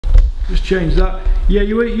Just change that. Yeah,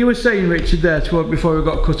 you were saying, Richard, there before we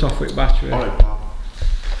got cut off with battery. Alright, pal.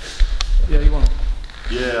 Yeah, you want?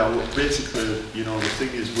 Yeah, well, basically, you know, the thing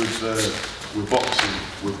is with boxing,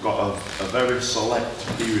 we've got a very select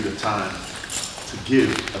period of time to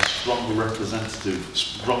give a stronger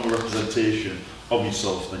representation of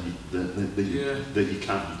yourself than you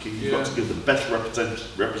can. You've got to give the best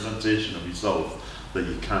representation of yourself that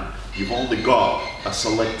you can. You've only got a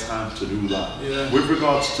select time to do that. Yeah. With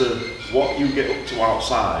regards to what you get up to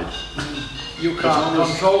outside, you can't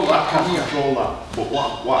control that. I can't control that. But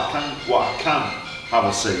what I can have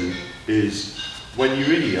a say is when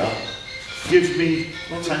you're in here, give me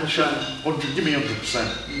attention, give me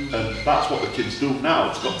 100%. And that's what the kids do now.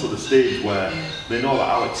 It's got to the stage where they know that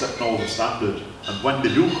I'll accept no other standard. And when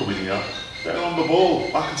they do come in here, they're on the ball.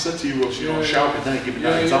 Like I said to you, Russ, you know, shouting there, giving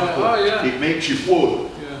that example. Oh, yeah. It makes you forward.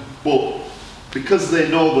 Yeah. But because they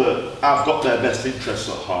know that I've got their best interests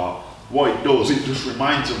at heart, what it does, it just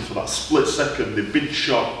reminds them for that split second, they've been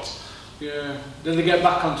shocked. Yeah. Then they get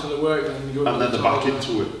back onto the work and then they're back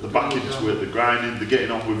into it. They're back into it, they're grinding, they're getting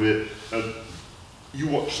on with it. And you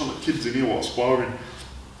watch some of the kids in here what sparring,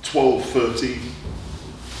 12, 13.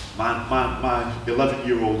 My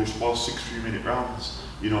 11-year-old is spars 6 3-minute rounds.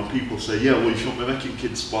 You know, people say, yeah, well, you shouldn't be making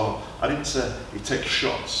kids spar. I didn't say he takes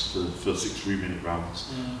shots for 6 3-minute rounds.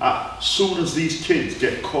 As soon as these kids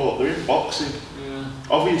get caught, they're in boxing.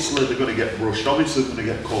 Obviously, they're going to get brushed. Obviously, they're going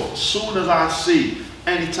to get caught. As soon as I see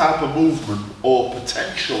any type of movement or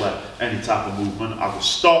potentially any type of movement, I go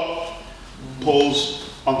stop,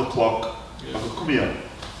 pause on the clock. I go, come here.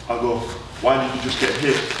 I go, why did you just get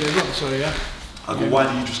hit? I go, why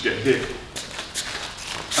did you just get hit?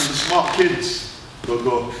 And the smart kids, they'll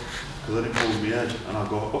go, because I didn't move my head. And I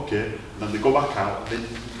go, okay. And then they go back out. They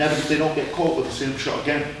don't get caught with the same shot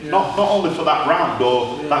again. Not only for that round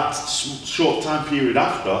or that short time period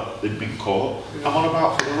after they've been caught. I'm on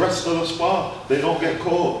about for the rest of the spar. They don't get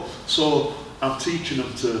caught. So I'm teaching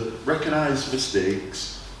them to recognise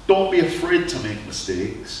mistakes. Don't be afraid to make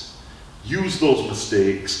mistakes. Use those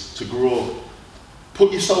mistakes to grow.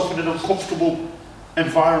 Put yourself in an uncomfortable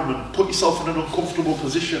environment. Put yourself in an uncomfortable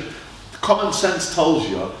position. Common sense tells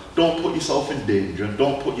you, don't put yourself in danger and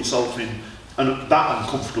don't put yourself in that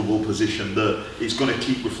uncomfortable position that it's going to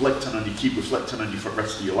keep reflecting on you for the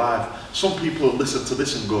rest of your life. Some people listen to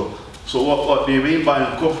this and go, so what do you mean by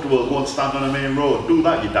uncomfortable? Go and stand on a main road. Do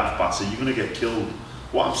that, you daft bastard, you're going to get killed.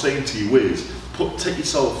 What I'm saying to you is, take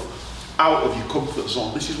yourself out of your comfort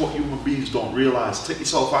zone. This is what human beings don't realise. Take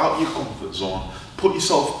yourself out of your comfort zone. Put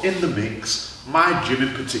yourself in the mix. My gym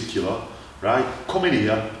in particular, right? Come in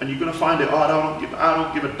here and you're going to find it hard. I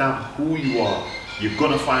don't give a damn who you are. You're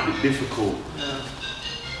going to find it difficult.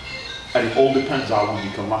 And it all depends how long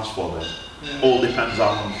you can last for then. All depends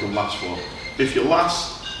how long you can last for. If you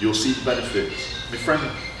last, you'll see the benefits. My friend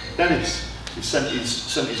Dennis, he sent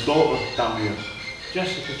his daughter down here.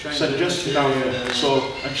 Jessica down here.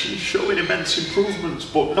 So, and she's showing immense improvements,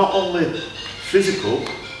 but not only physical,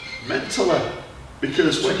 mentally.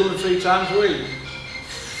 Because she's coming 3 times a week.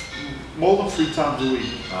 More than 3 times a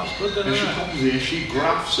week. That's good, isn't it? And she comes here, she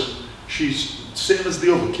graphs, and she's same as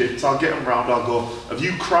the other kids. I'll get them round, I'll go, have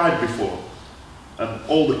you cried before? And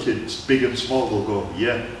all the kids, big and small, they'll go,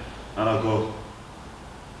 yeah. And I'll go,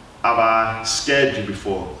 have I scared you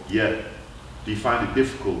before? Yeah. Do you find it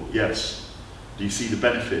difficult? Yes. Do you see the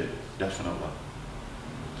benefit? Definitely.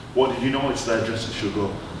 What did you notice there, Jessica? She'll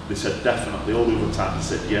go, they said definitely. All the other time they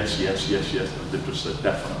said yes, yes, yes, yes, and they just said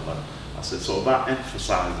definitely. I said, so that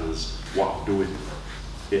emphasises what I'm doing.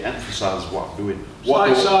 It emphasises what I'm doing. It's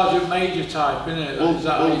like Sergeant Major type, isn't it? Well,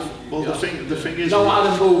 the thing is... No,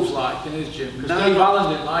 Adam moves like in his gym. Because Dave Allen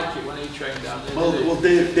didn't like it when he trained down there. Well,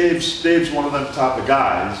 Dave's one of them type of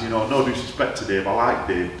guys, you know, no disrespect to Dave, I like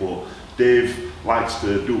Dave, but Dave likes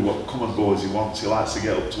to do what come and go as he wants. He likes to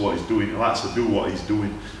get up to what he's doing. He likes to do what he's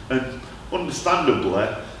doing. And understandably,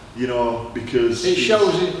 you know, because... It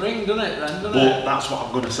shows in ring, doesn't it, then, doesn't it? But that's what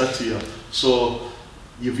I'm going to say to you. So,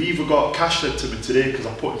 you've either got Cash said to me today, because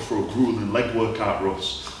I put him through a grueling leg workout,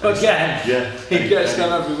 Russ. Again? Yeah. He gets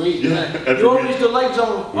done every week, doesn't he? You always do legs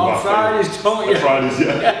on Fridays, don't you? On Fridays,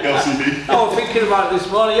 yeah. LCD. I was thinking about it this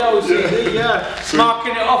morning, LCD, yeah. So,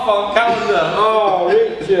 marking it off on calendar. Oh,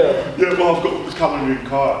 Richard. Yeah, well, I've got the calendar in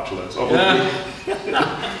car, actually. So,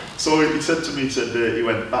 so he said to me, he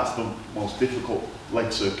went, that's the most difficult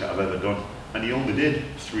leg circuit I've ever done. And he only did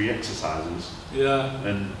 3 exercises. Yeah.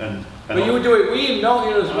 But you would do it with him, don't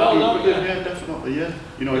you, as well, don't you? Yeah, definitely, yeah.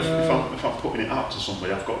 You know, if I'm putting it out to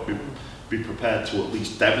somebody, I've got to be prepared to at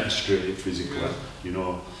least demonstrate it physically, you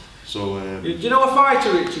know. So, do you know a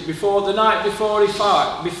fighter, Richard, the night before you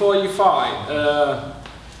fight,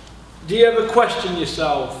 do you ever question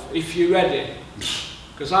yourself if you're ready?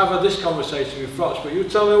 Because I've had this conversation with Froch, but you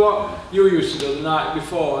tell me what you used to do the night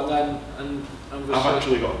before, and then I've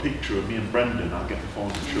actually got a picture of me and Brendan. I'll get the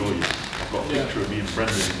phone and show you. I've got a picture of me and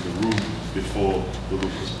Brendan in the room before the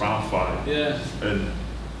Lucas Brown fight. Yeah. And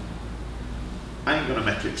I ain't gonna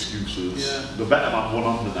make excuses. Yeah. The better man won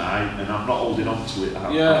on the night, and I'm not holding on to it.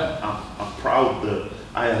 I'm proud that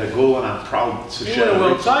I had a go, and I'm proud to share. He won a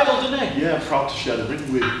world title, didn't he? Yeah, I'm proud to share the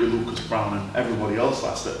ring with Lucas Brown and everybody else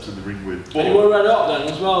that I stepped in the ring with. But and he were red hot then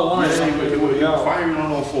as well, wasn't he? He were firing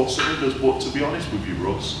on all 4 cylinders. But to be honest with you,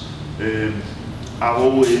 Russ,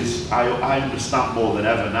 I understand more than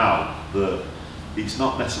ever now that it's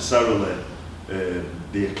not necessarily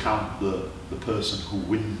the account that the person who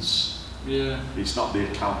wins. Yeah. It's not the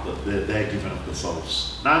account that they're giving of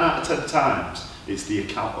themselves. 9 out of 10 times, it's the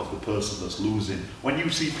account of the person that's losing. When you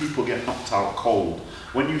see people get knocked out cold,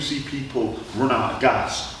 when you see people run out of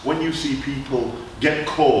gas, when you see people get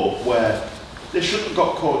caught where they shouldn't have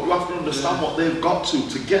got caught, you have to understand what they've got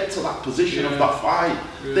to get to that position of that fight.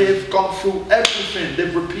 They've gone through everything.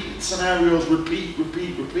 They've repeated scenarios, repeat.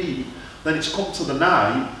 Then it's come to the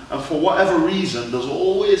night, and for whatever reason, there's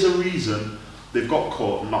always a reason they've got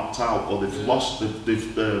caught and knocked out, or they've lost,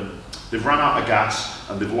 they've ran out of gas,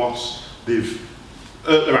 and they've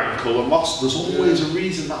hurt their ankle and lost. There's always a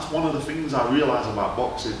reason. That's one of the things I realise about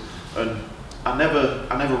boxing, and I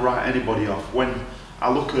never write anybody off. When I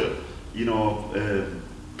look at,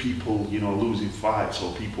 people, losing fights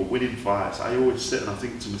or people winning fights, I always sit and I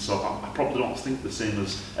think to myself, I probably don't think the same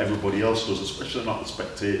as everybody else does, especially not the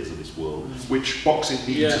spectators of this world, which boxing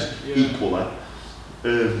needs equally.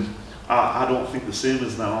 I don't think the same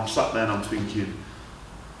as them. I'm sat there and I'm thinking,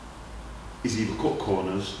 he's either cut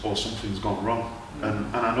corners or something's gone wrong.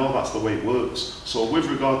 And I know that's the way it works. So with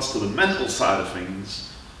regards to the mental side of things,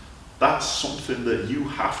 that's something that you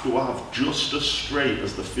have to have just as straight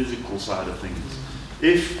as the physical side of things.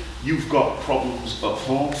 If you've got problems at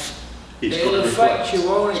home, it'll affect you,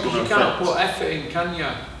 won't it? Because you can't put effort in, can you?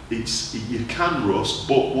 You can, Russ,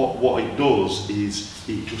 but what it does is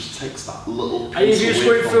it just takes that little piece. Are you just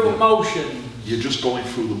going through motion? You're just going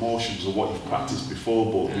through the motions of what you've practiced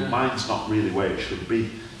before, but your mind's not really where it should be.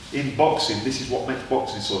 In boxing, this is what makes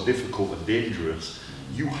boxing so difficult and dangerous.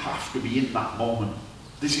 You have to be in that moment.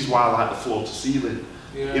 This is why I like the floor to ceiling.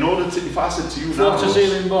 Yeah. In order to, if I said to you floor now, to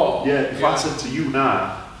ceiling ball. Yeah, if I said to you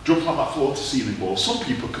now, jump on that floor to ceiling ball. Some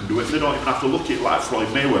people can do it. They don't even have to look at it like Floyd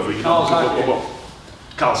Mayweather.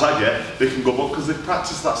 Carl Zagier, they can go up because they've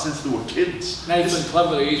practiced that since they were kids. Nathan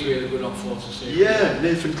Cleverly, he's really good on floor to ceiling. Yeah,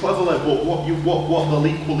 Nathan Cleverly. But what they'll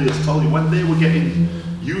equally is tell you, when they were getting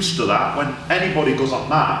used to that, when anybody goes on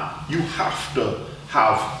that, you have to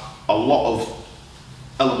have a lot of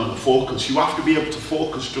element of focus. You have to be able to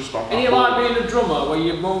focus just on that. And you like being a drummer where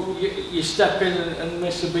you step in and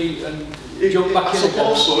miss a beat and jump back in again?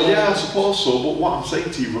 I suppose so. But what I'm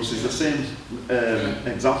saying to you, Russ, is the same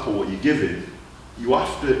example what you're giving. You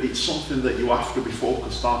have to. It's something that you have to be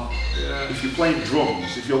focused on. Yeah. If you're playing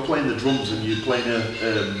drums, if you're playing the drums and you're playing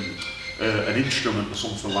an instrument or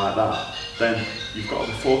something like that, then you've got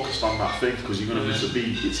to be focused on that thing because you're going to miss a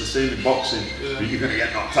beat. It's the same in boxing, but you're going to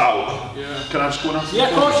get knocked out. Yeah. Can I just go and ask? Yeah,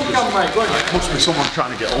 of course you can, mate. Go on. There must be someone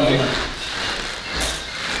trying to get hold of me.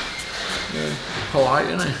 Yeah, polite,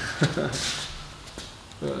 isn't he?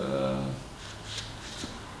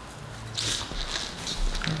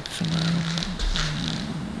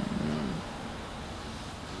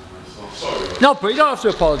 No, but you don't have to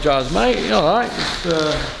apologise, mate. You're alright. It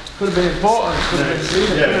could have been important.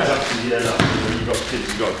 Exactly. Yeah, you've got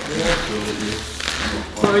kids,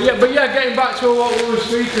 but getting back to what we were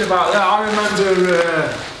speaking about there, I remember.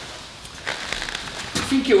 I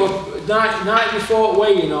think it was night before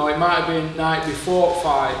weigh-in, or it might have been night before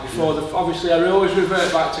fight. Obviously, I always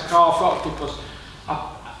revert back to Carl Froch because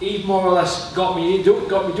he more or less got me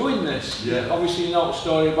doing this. Yeah. Obviously, you know the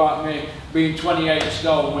story about me being 28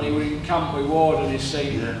 stone when he was in camp with Ward and he's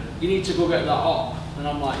saying, you need to go get that up. And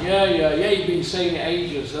I'm like, yeah, you've been saying it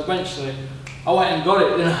ages. Eventually, I went and got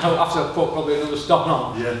it, after I put probably another stone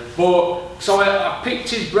on. Yeah. But, so I picked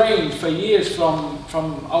his brains for years from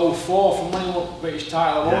 04, from when he won the British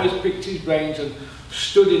title. I've always picked his brains and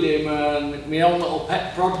studied him and my own little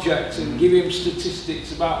pet projects and give him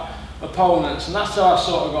statistics about opponents, and that's how I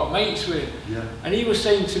sort of got mates with him. Yeah. And he was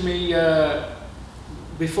saying to me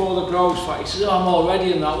before the Groves fight, he said, I'm all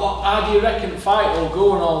ready and that. How do you reckon the fight will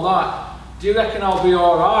go and all that? Do you reckon I'll be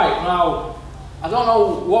alright? Now, I don't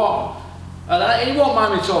know what, and he won't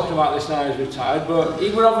mind me talking about this now he's retired, but he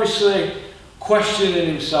was obviously questioning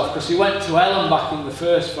himself because he went to Ellen back in the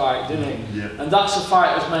first fight, didn't he? Yeah. And that's a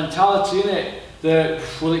fighter's mentality, isn't it?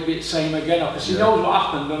 will it be the same again? Because he knows what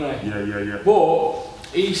happened, doesn't he? Yeah. But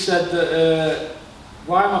he said that,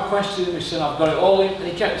 why am I questioning this? And I've got it all in, and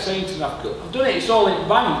he kept saying to me, I've done it, it's all in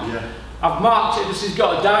bank. Yeah. I've marked it, because he's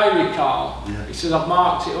got a diary, Carl. Yeah. He says, I've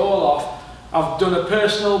marked it all off. I've done a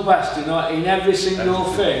personal best in every single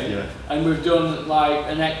thing. Yeah. And we've done like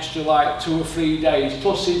an extra like 2 or 3 days.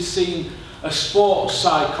 Plus he'd seen a sports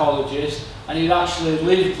psychologist, and he'd actually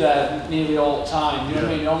lived there nearly all the time. You know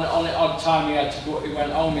what I mean? On the odd time he had to go, he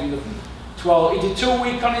went home in the 12. He did 2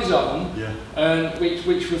 weeks on his own, and which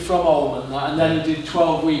were from home and then he did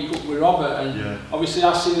 12 weeks up with Robert. And obviously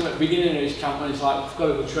I seen him at the beginning of his camp, and he's like, I've got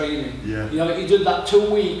to go training. You know, he did that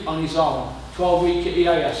 2 weeks on his own, 12 weeks at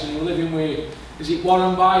EIS, and he was living with, is it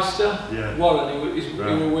Warren Beister? Yeah. Warren, he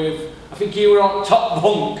were with, I think he were on top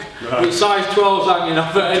bunk, with size 12s hanging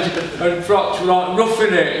off and frocks were on,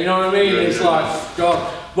 roughing it, you know what I mean? It's like,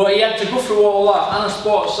 God. But he had to go through all that, and a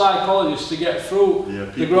sports psychologist to get through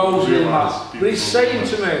the grocery and that. But he's saying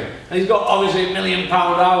to me, and he's got obviously £1 million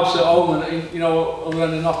house at home, and you know, other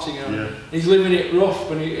than Nottingham. He's living it rough,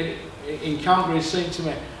 and in Canberra he's saying to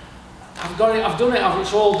me, I've got it, I've done it,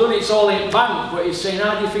 it's all done, it's all in bank. But he's saying,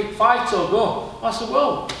 how do you think fight will go? I said,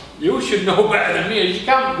 well, you should know better than me, is your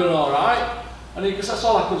camp going alright? And he goes, that's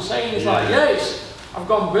all I could say. And he's like, I've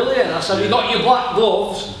gone brilliant. I said, have you got your black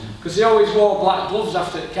gloves? Because he always wore black gloves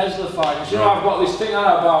after the Kessler fight. You know, I've got this thing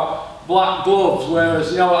about black gloves,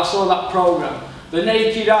 whereas, you know, I saw that programme. The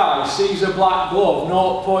naked eye sees a black glove,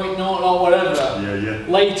 0.0 or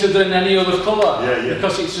whatever, later than any other colour,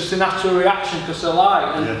 because it's just a natural reaction because of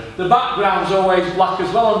light. And the background's always black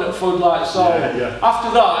as well under floodlights. So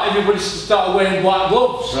after that, everybody started wearing black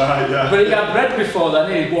gloves. But he had red before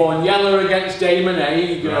then. He'd worn yellow against Damon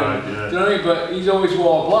Hague. Do you know what I mean? But he's always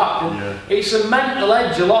wore black. And it's a mental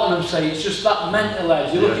edge. A lot of them say it's just that mental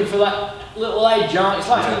edge. You're looking for that little edge, aren't It's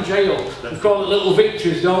like in jail. We call it little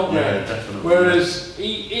victories, don't we? Definitely. Whereas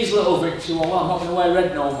his little victory, well, I'm not going to wear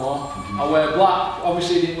red no more. I wear black.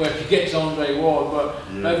 Obviously, he didn't work against Andre Ward, but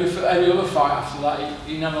every other fight after that,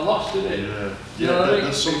 he never lost, did he? You know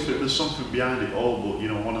there's something behind it all. But you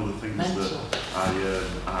know, one of the things that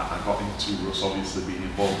I got into was obviously being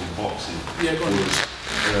involved in boxing.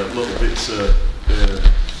 Was little bits.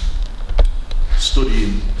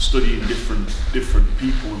 Studying different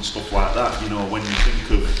people and stuff like that. You know, when you think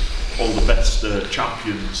of all the best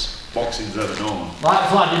champions boxing's ever known, like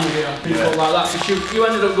Vladimir, people like that. Because you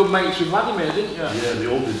ended up good mates with Vladimir, didn't you? Yeah, they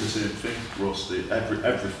all did the same thing, Russ.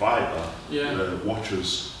 Every fighter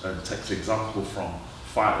watches and takes example from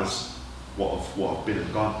fighters what have been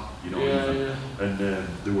and gone. You know, and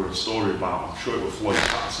there were a story about, I'm sure it was Floyd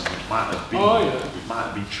Patterson. It might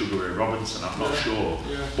have been Sugar Ray Robinson. I'm not sure,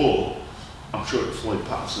 but I'm sure it's Floyd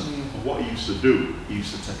Patterson. And what he used to do, he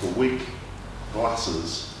used to take a wig,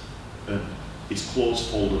 glasses, and his clothes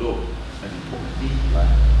folded up, and he put a knee in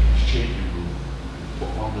his changing room, put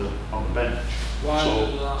him on the bench.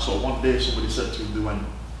 So one day somebody said to him, they went,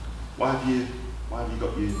 why have you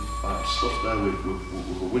got your stuff there with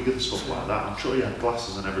a wig and stuff like that? I'm sure he had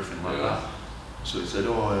glasses and everything like that. So he said,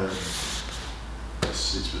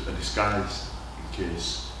 it's a disguise in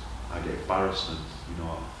case I get embarrassed, and you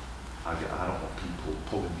know, I don't want people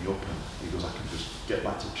pulling me up, and he goes, I can just get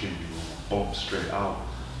back to the changing room and bomb straight out.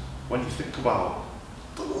 When you think about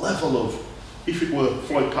the level of, if it were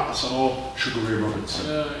Floyd Patterson or Sugar Ray Robinson,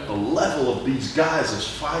 the level of these guys as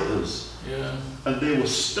fighters, and they were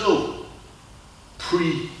still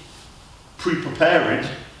pre-preparing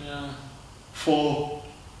for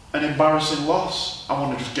an embarrassing loss. I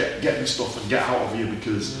want to just get my stuff and get out of here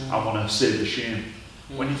because I want to save the shame.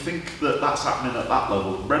 When you think that that's happening at that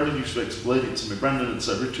level, Brendan used to explain it to me. Brendan had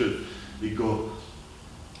said, Richard, he'd go,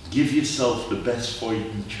 give yourself the best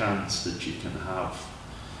fighting chance that you can have.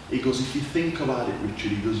 He goes, if you think about it,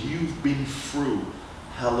 Richard, he goes, you've been through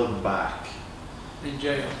hell and back. In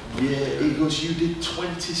jail? Yeah, he goes, you did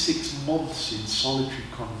 26 months in solitary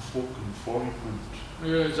confinement.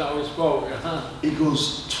 Yeah, is that how he spoke? He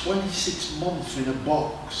goes, 26 months in a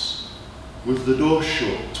box with the door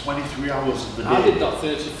shut, 23 hours of the day. I did that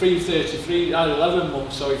 33, I had 11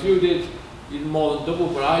 months, so if you did even more than double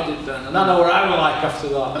what I did then, and I know what I was like after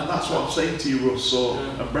that. And that's what I'm saying to you, Russ. So,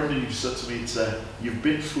 and Brendan used to say to me, he'd say, you've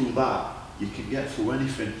been through that, you can get through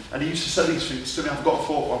anything. And he used to say these things to me, I've got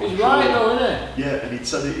fought on He's right though, isn't he? Yeah, and he'd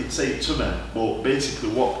say it to me, but basically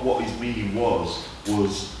what his meaning was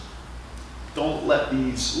don't let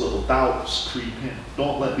these little doubts creep in.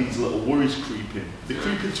 Don't let these little worries creep in. They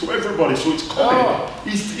creep into everybody, so it's coming. Oh.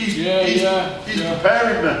 He's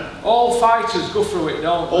preparing them. All fighters go through it,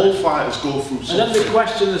 don't they? All fighters go through something. And then the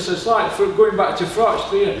question is, it's like, going back to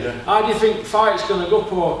Froch, Yeah. how do you think fight's going to go,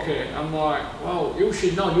 okay? I'm like, well, you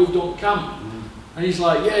should know, you've done camp. And he's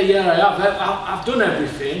like, yeah, I have. I've done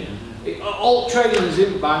everything. All training is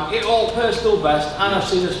in bank, all personal best, and I've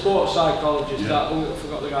seen a sports psychologist, I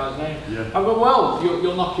forgot the guy's name. Yeah. I've gone, well,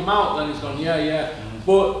 you'll knock him out then. He's gone, yeah.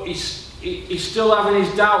 But he's still having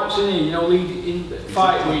his doubts, isn't he? You know, leading in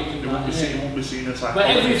fight week and that. Won't be seen as psychologist. But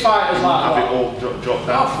every fighter's like have that. it all dropped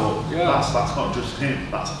down, but that's not just him,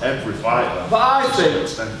 that's every fighter. But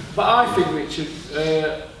I think, Richard,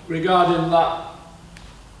 regarding that,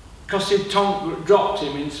 because Tom dropped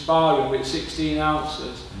him in sparring with 16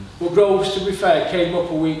 ounces. But Groves, to be fair, came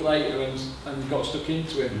up a week later and got stuck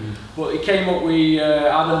into him. But he came up with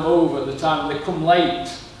Adam Move at the time. They come late.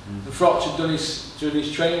 And Froch had done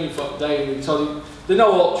his training for the day, and so they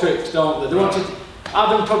know all tricks, don't they?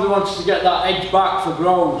 Adam probably wanted to get that edge back for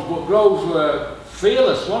Groves, but Groves were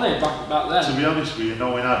fearless, wasn't he, back then? To be honest with you,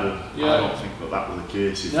 knowing Adam, I don't think that was the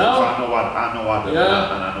case. If No. I know Adam, and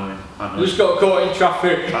I know him. You just got caught in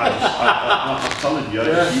traffic. I'm telling you,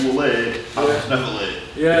 if you were late, I was never late.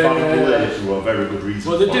 If I was late, for a very good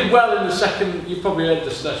reason. Well, they did well in the second. You probably heard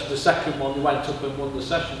the second one. They went up and won the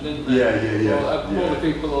session, didn't they? Yeah. More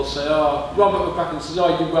people will say, "Oh, Robert McCracken says,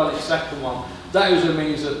 oh, he did well in the second one." That usually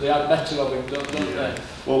means that they had better of him, don't they?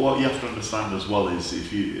 Well, what you have to understand as well is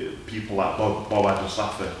if you people like Bob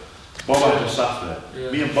Adjasafi,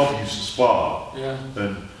 me and Bob used to spar,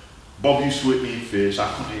 and Bob used to hit me in face.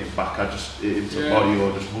 I couldn't hit him back. I just hit him to the body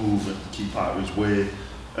or just move and keep out of his way.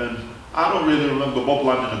 And I don't really remember Bob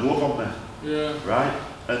landing a glove on me. Right?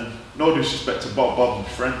 And no disrespect to Bob, Bob's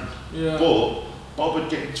my friend. But Bob would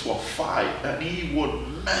get into a fight and he would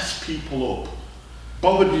mess people up.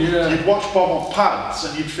 You'd watch Bob on pads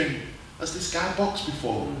and you'd think, has this guy boxed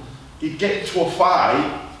before? He'd get into a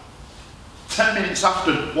fight 10 minutes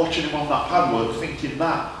after watching him on that pad work, thinking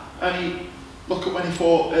that, and he look at when he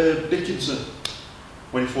fought Dickinson.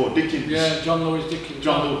 When he fought Dickens. Yeah, John Lewis Dickens.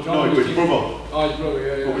 No, it was his brother. Oh, his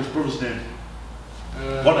brother, What was his brother's name?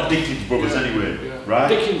 One of Dickens' brothers anyway, right?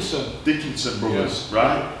 Dickinson brothers,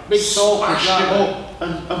 right? Big talk. Smashed him up,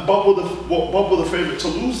 and Bob were the favourite to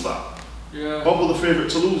lose that. Bob were the favourite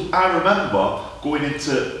to lose. I remember going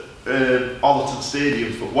into Allerton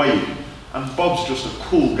Stadium for weighing, and Bob's just a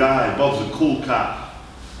cool guy. Bob's a cool cat,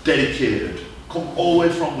 dedicated. Come all the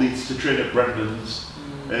way from Leeds to train at Brendan's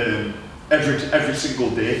every single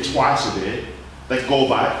day, twice a day. Then go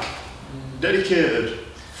back, dedicated.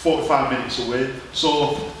 45 minutes away.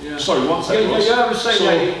 So, sorry, one second. I was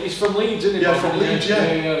saying, he's from Leeds, isn't he? Yeah, from Leeds,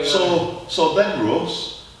 yeah. So then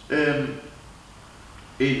Russ,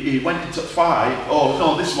 he went into fight. Oh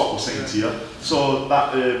no, this is what we're saying to you. So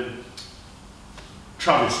that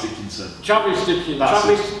Travis Dickinson.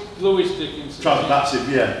 Lewis Dickinson. That's it.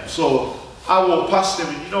 Yeah. So I walked past him,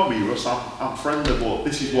 and you know me, Russ. I'm friendly, but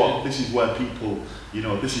this is where people, you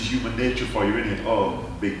know, this is human nature for you, isn't it? Oh,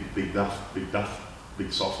 big daft.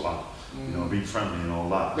 Big soft lad, you know, being friendly and all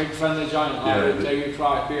that. Big friendly giant, David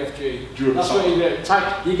Fry, BFG. That's what you get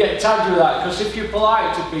tagged. You get tagged with that because if you're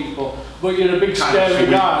polite to people, but you're a big scary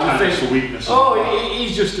guy, you think, weakness.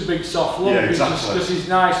 He's just a big soft lump. Yeah, exactly. Because he's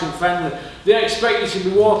nice and friendly. They expect you to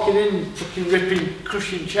be walking in, fucking ripping,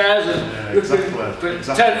 crushing chairs and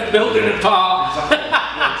tearing building apart.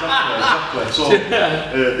 Exactly. So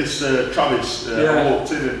this Travis, I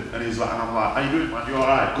walked in and he's like, and I'm like, how you doing, man? You all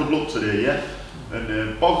right? Good luck today, yeah.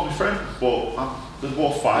 And Bob's my friend, but there's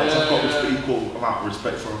more fights. I've got this equal amount of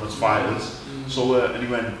respect for them as fighters. So and he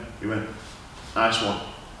went, nice one.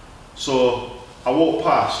 So I walked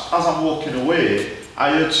past. As I'm walking away,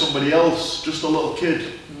 I heard somebody else, just a little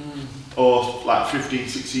kid, or like 15,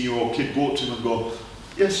 16-year-old kid, go up to him and go,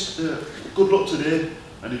 yes, good luck today.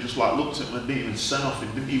 And he just like looked at him and didn't even send off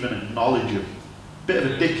him, didn't even acknowledge him. Bit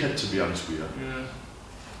of a dickhead, to be honest with you.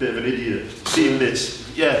 Bit of an idiot. Seeing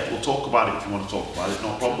this, we'll talk about it if you want to talk about it,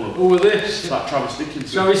 no problem. Who was this? That Travis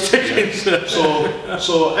Dickinson. Travis Dickinson.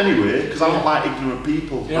 So anyway, because I don't like ignorant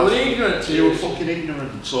people. Yeah, we're ignorant to you. You were fucking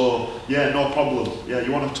ignorant. So no problem. Yeah,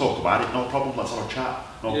 you want to talk about it, no problem. Let's have a chat,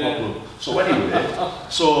 no problem. So anyway,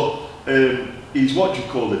 he's what do you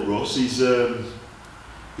call it, Russ?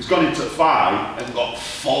 He's gone into the fight and got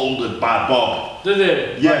folded by Bob.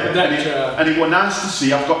 Did he? Yeah, and it was nice to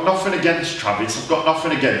see. I've got nothing against Travis, I've got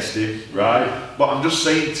nothing against him, right? But I'm just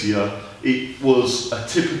saying to you, it was a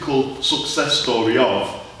typical success story of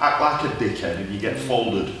act like a dickhead and you get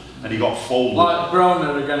folded, and he got folded. Like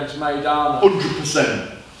Broner against Maidana.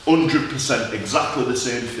 100%. 100% exactly the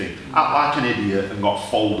same thing. Act like an idiot and got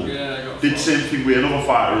folded. Did same thing with another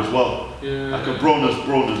fighter as well. Like a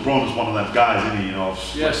Broner's one of them guys, isn't he? You know.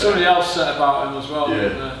 Somebody else said about him as well.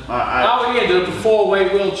 How he ended up a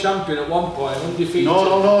 4-weight world champion at one point, undefeated. No,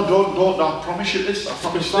 don't. I promise you this.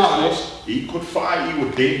 He could fight. He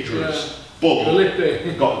was dangerous. But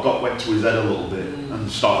went to his head a little bit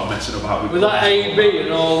and started messing about with that AB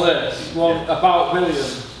and all this. Well, about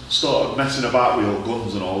millions. Started messing about with your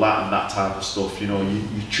guns and all that and that type of stuff. You know,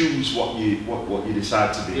 you choose what you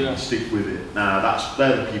decide to be and stick with it.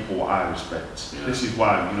 They're the people what I respect. This is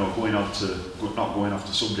why, you know, not going off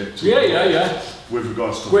the subject. With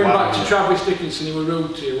regards to going back to Travis Dickinson, he was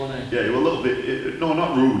rude to you, wasn't he? Yeah, he was a little bit. No,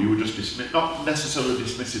 not rude. He was just not necessarily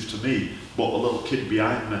dismissive to me, but a little kid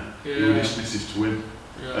behind me. He was dismissive to him,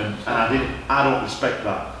 and I don't respect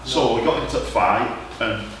that. So we got into the fight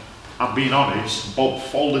and. I'm being honest, Bob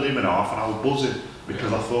folded him in half and I was buzzing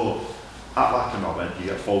because I thought, act like a knobhead, you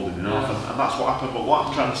get folded in half, and that's what happened. But what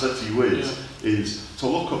I'm trying to say to you is to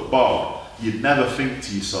look at Bob, you'd never think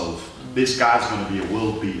to yourself, this guy's going to be a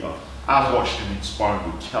world beater. I've watched him in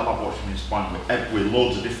sparring with Kell, I've watched him in sparring with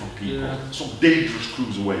loads of different people, some dangerous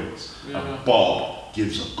cruiserweights, and Bob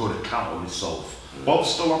gives a good account of himself. Bob's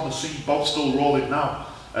still on the scene, Bob's still rolling now,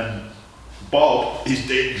 and Bob is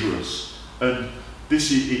dangerous. And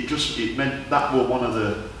it meant that was one of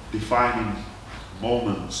the defining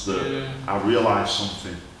moments that I realised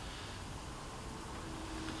something.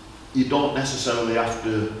 You don't necessarily have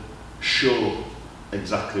to show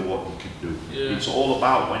exactly what you can do. It's all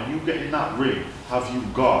about when you get in that ring, have you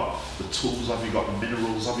got the tools, have you got the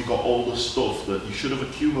minerals, have you got all the stuff that you should have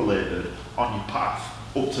accumulated on your path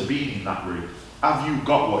up to being in that ring? Have you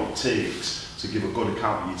got what it takes to give a good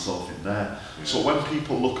account of yourself in there? So when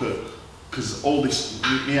people look at, because all this,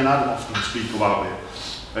 me and Adam often speak about it,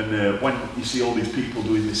 and when you see all these people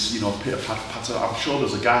doing this, you know, pitter-patter, I'm sure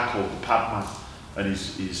there's a guy called the Padman, and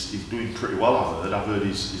he's doing pretty well, I've heard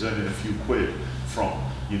he's earning a few quid from,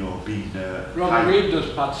 you know, being... Robbie Reed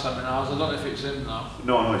does pad seminars, I don't know if it's him now.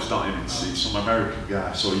 No, it's not him, it's some American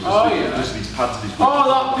guy, so he does these pads and he's...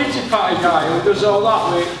 that pity-patty guy who does all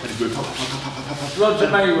that with... And he's going... Roger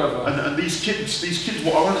Mayweather. And these kids,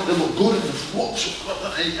 what are on it, they look good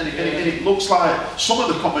and it looks like some of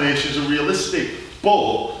the combinations are realistic,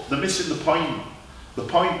 but they're missing the point.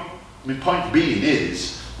 My point being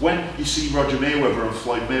is, when you see Roger Mayweather and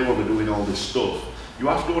Floyd Mayweather doing all this stuff, you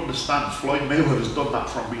have to understand Floyd Mayweather's done that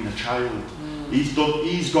from being a child. He's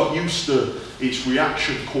got used to its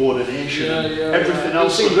reaction, coordination, everything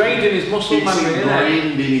else. It's ingrained in his muscle memory. It's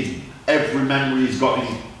ingrained in every memory he's got in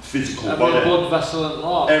his physical body. Every blood vessel and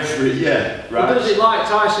lot. Right. He does it like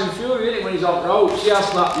Tyson Fury, isn't it, when he's on ropes? He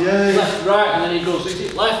has that left, right, and then he goes, is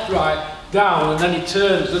it left, right, down, and then he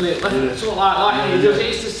turns, doesn't it? Something like that, and he does it.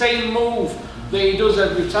 It's the same move that he does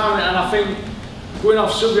every time, and I think, going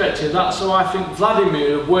off subject here, that's how I think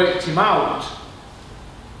Vladimir have worked him out.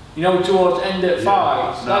 You know, towards end at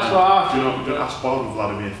fights. That's what I think. You don't ask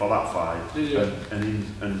Vladimir for that fight. Did you?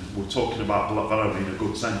 And we're talking about Vladimir in a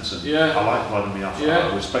good sense. And I like Vladimir.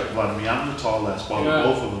 I respect Vladimir and Vitali. I spar with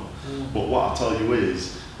both of them. But what I'll tell you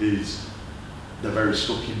is they're very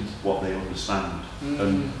stuck in what they understand.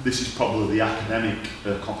 And this is probably the academic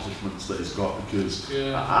accomplishments that he's got, because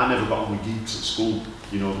I never got on with geeks at school,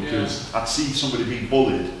 you know, because I'd see somebody being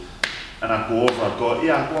bullied and I'd go over, I'd go,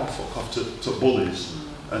 go on, fuck off to bullies.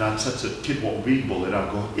 And I'd say to a kid what was being bullied, I'd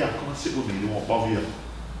go, come and sit with me, they won't bother you.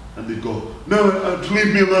 And they'd go, no,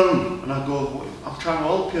 leave me alone. And I'd go, I'm trying to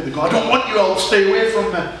help you. They'd go, I don't want you help, stay away from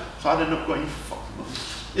me. So I'd end up going, you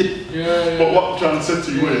fucking But what I'm trying to say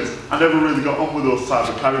to you is, I never really got on with those type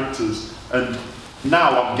of characters. And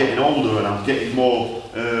now I'm getting older and I'm getting more,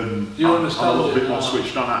 I'm a little bit more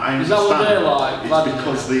switched on. I understand. Is that what they're like? It's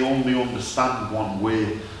because they only understand one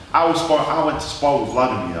way. I went to spar with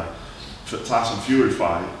Vladimir for the Tyson Fury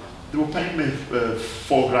fight. They were paying me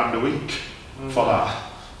 $4 a week for that.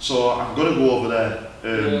 So I'm going to go over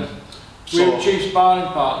there. We're chief sparring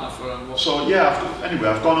partner for him. So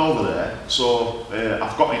I've gone over there. So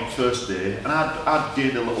I've got in first day, and I'd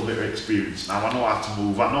gained a little bit of experience now. I know how to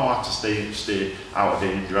move. I know how to stay out of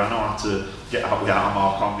danger. I know how to get out without a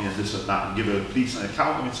mark on me and this and that, and give a decent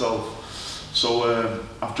account of myself. So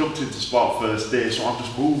I've jumped into spar first day. So I'm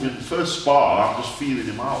just moving. First spar, I'm just feeling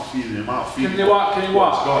him out. Can he whack?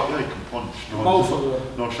 Yeah, he can punch. Both of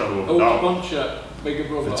them. No shadow of a doubt. Puncher, bigger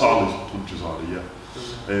brother. Vitaly's punches harder,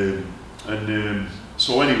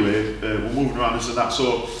 so anyway, we're moving around this and that.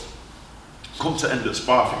 So come to end at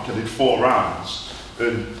spar, I think I did 4 rounds,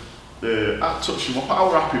 and I touched him up. I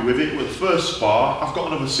was happy with it. With the first spar, I've got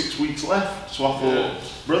another 6 weeks left, so I thought,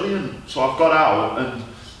 brilliant. So I've got out, and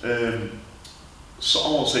so I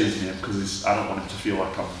won't say his name because I don't want him to feel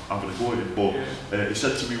like I'm having a go at him, but he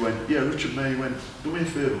said to me when, yeah, Richard May, went, do me a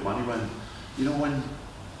favour, man, he went, you know, when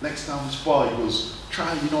next time we spar, he goes,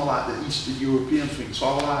 try, you know, like the Eastern European thing. So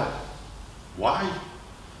I was like, why?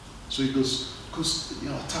 So he goes, because, you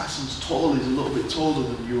know, Tyson's tall, he's a little bit taller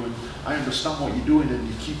than you, and I understand what you're doing, and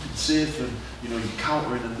you're keeping safe, and, you know, you're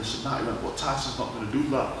countering and this and that. He went, but Tyson's not going to do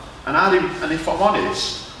that. And if I'm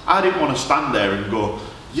honest, I didn't want to stand there and go,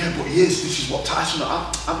 yeah, but he is, this is what Tyson,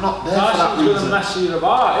 I'm not there for that reason. Tyson's going to mess you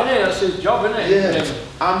about, innit? That's his job, innit? Yeah,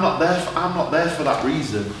 I'm not there for that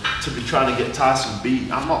reason, to be trying to get Tyson beat.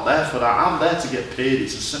 I'm not there for that. I'm there to get paid.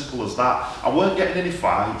 It's as simple as that. I weren't getting any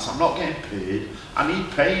fights. I'm not getting paid. I need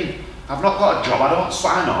paying. I've not got a job. I don't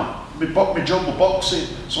sign on. My job was boxing,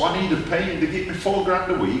 so I needed paying. They give me $4 grand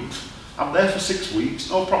a week. I'm there for 6 weeks,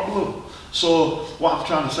 no problem. So what I'm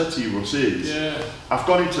trying to say to you, Russ, is I've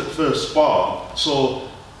gone into the first spar. So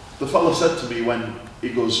the fella said to me when he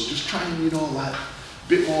goes, just try and, you know, like a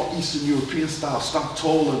bit more Eastern European style, stand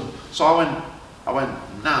tall. And so I went,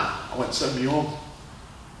 nah. I went, send me home.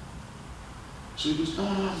 So he goes, no,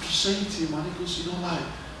 I'm just saying to you, man. He goes, you know, like,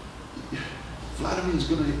 Vladimir's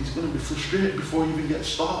he's gonna be frustrated before he even gets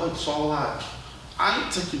started. So I'm like, I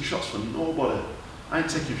ain't taking shots from nobody. I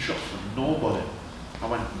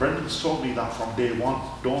went, Brendan's told me that from day one.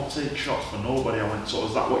 Don't take shots for nobody. I went, so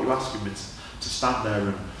is that what you're asking me to stand there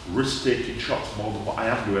and risk taking shots more than what I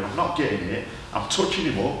am doing? I'm not getting it. I'm touching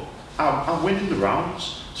him up. I'm winning the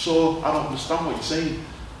rounds. So I don't understand what you're saying.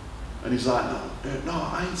 And he's like, no,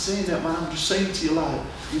 I ain't saying that, man. I'm just saying to you, like,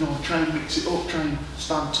 you know, try and mix it up, try and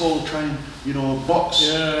stand tall, try and, you know, box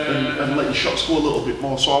and let your shots go a little bit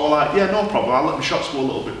more. So I was like, yeah, no problem. I'll let my shots go a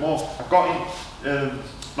little bit more. I got him,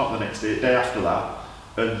 not the next day, the day after that,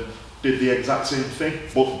 and did the exact same thing,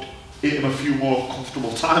 but hit him a few more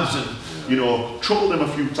comfortable times and, you know, troubled him a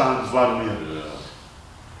few times, Vladimir.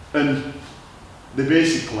 And they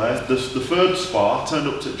basically, the third spar, turned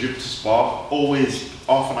up to gym to spar, always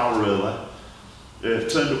half an hour early.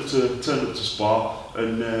 Turned up to spar,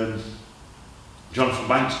 and Jonathan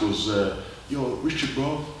Banks goes, yo, Richard,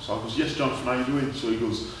 bro. So I goes, yes, Jonathan, how you doing? So he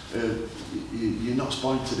goes, you're not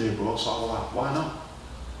sparring today, bro. So I was like, why not?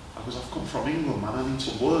 I goes, I've come from England, man. I need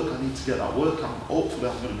some work. I need to get that work. Hopefully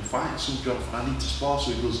I'm going to be fighting soon, Jonathan. I need to spar.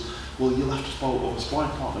 So he goes, well, you'll have to spar with other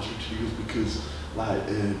sparring partners, Richard. He goes, because, like,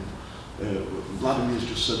 Vladimir's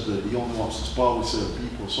just said that he only wants to spar with certain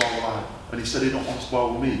people. So I was like, and he said he don't want to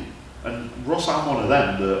spar with me. And Ross, I'm one of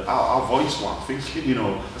them that I'll voice what I'm thinking, you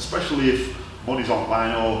know, especially if money's on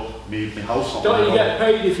line or my house on line. Don't you get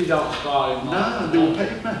paid if you don't spar him? Nah, they were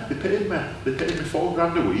paying me. They paid me $4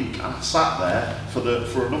 grand a week, and I sat there for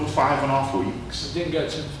another 5.5 weeks. You didn't get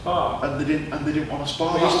to spar. And they didn't want to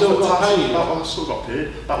spar. But you still got paid. I still got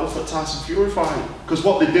paid. That was for Tyson Fury fight. Because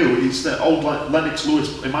what they do is that old Lennox Lewis,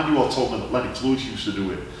 Emmanuel told me that Lennox Lewis used to do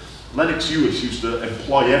it. Lennox Lewis used to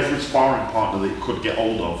employ every sparring partner that he could get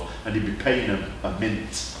hold of, and he'd be paying him a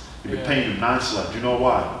mint. He'd be paying him nicely. Do you know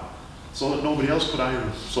why? So that nobody else could hire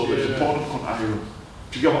him. So that his opponent couldn't hire him.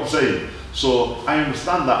 Do you get what I'm saying? So I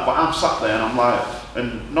understand that, but I'm sat there and I'm like,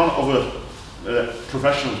 and none of other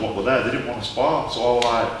professionals what were there, they didn't want to spar. So I was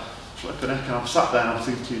like, flipping heck, and I'm sat there and I'm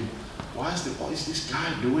thinking, what is this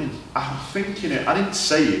guy doing? I'm thinking it. I didn't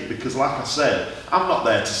say it because, like I said, I'm not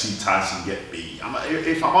there to see Tyson get beat.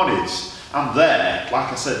 If I'm honest, I'm there,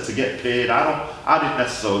 like I said, to get paid. I didn't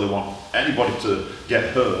necessarily want anybody to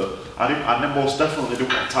get hurt. I most definitely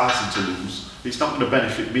didn't want Tyson to lose. It's not going to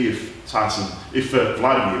benefit me if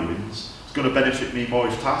Vladimir wins. It's going to benefit me more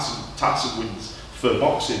if Tyson wins for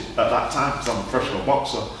boxing at that time because I'm a professional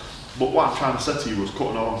boxer. But what I'm trying to say to you was,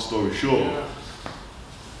 cutting a long story short,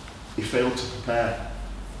 he failed to prepare.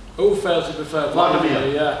 Who failed to prepare?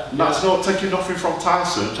 Vladimir, That's not taking nothing from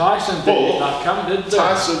Tyson. Tyson did it that camp, didn't they?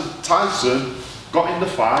 Tyson got in the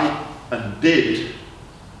fight and did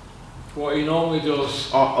what he normally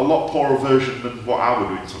does. A lot poorer version than what I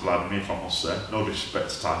would do to Vladimir, if I must say. No disrespect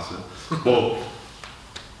to Tyson. But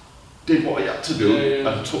did what he had to do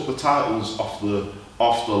and took the titles off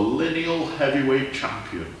the lineal heavyweight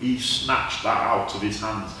champion. He snatched that out of his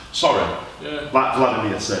hands. Sorry, like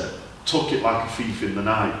Vladimir said, took it like a thief in the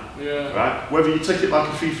night. Right? Whether you take it like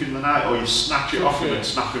a thief in the night or you snatch it off him and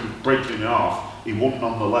snap him, breaking him off, he won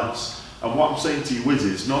nonetheless. And what I'm saying to you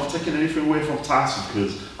is not taking anything away from Tyson,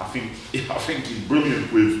 because I think he's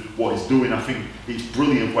brilliant with what he's doing. I think he's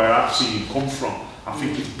brilliant where I've seen him come from. I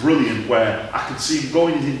think it's brilliant where I can see him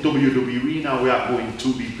going. He's in WWE now without going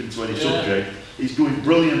too deep into any subject. He's doing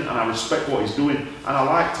brilliant, and I respect what he's doing. And I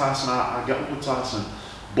like Tyson. I get on with Tyson.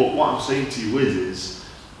 But what I'm saying to you is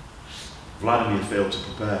Vladimir failed to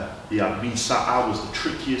prepare. He had me sat. I was the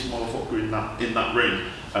trickiest motherfucker in that ring,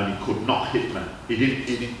 and he could not hit me.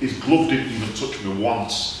 His glove didn't even touch me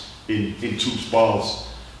once in 2 spars.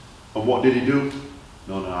 And what did he do?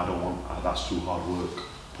 No, I don't want. That's too hard work.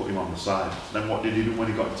 Put him on the side. Then what did he do when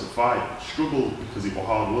he got into the fight? Struggled because it was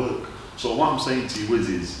hard work. So what I'm saying to you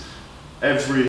is every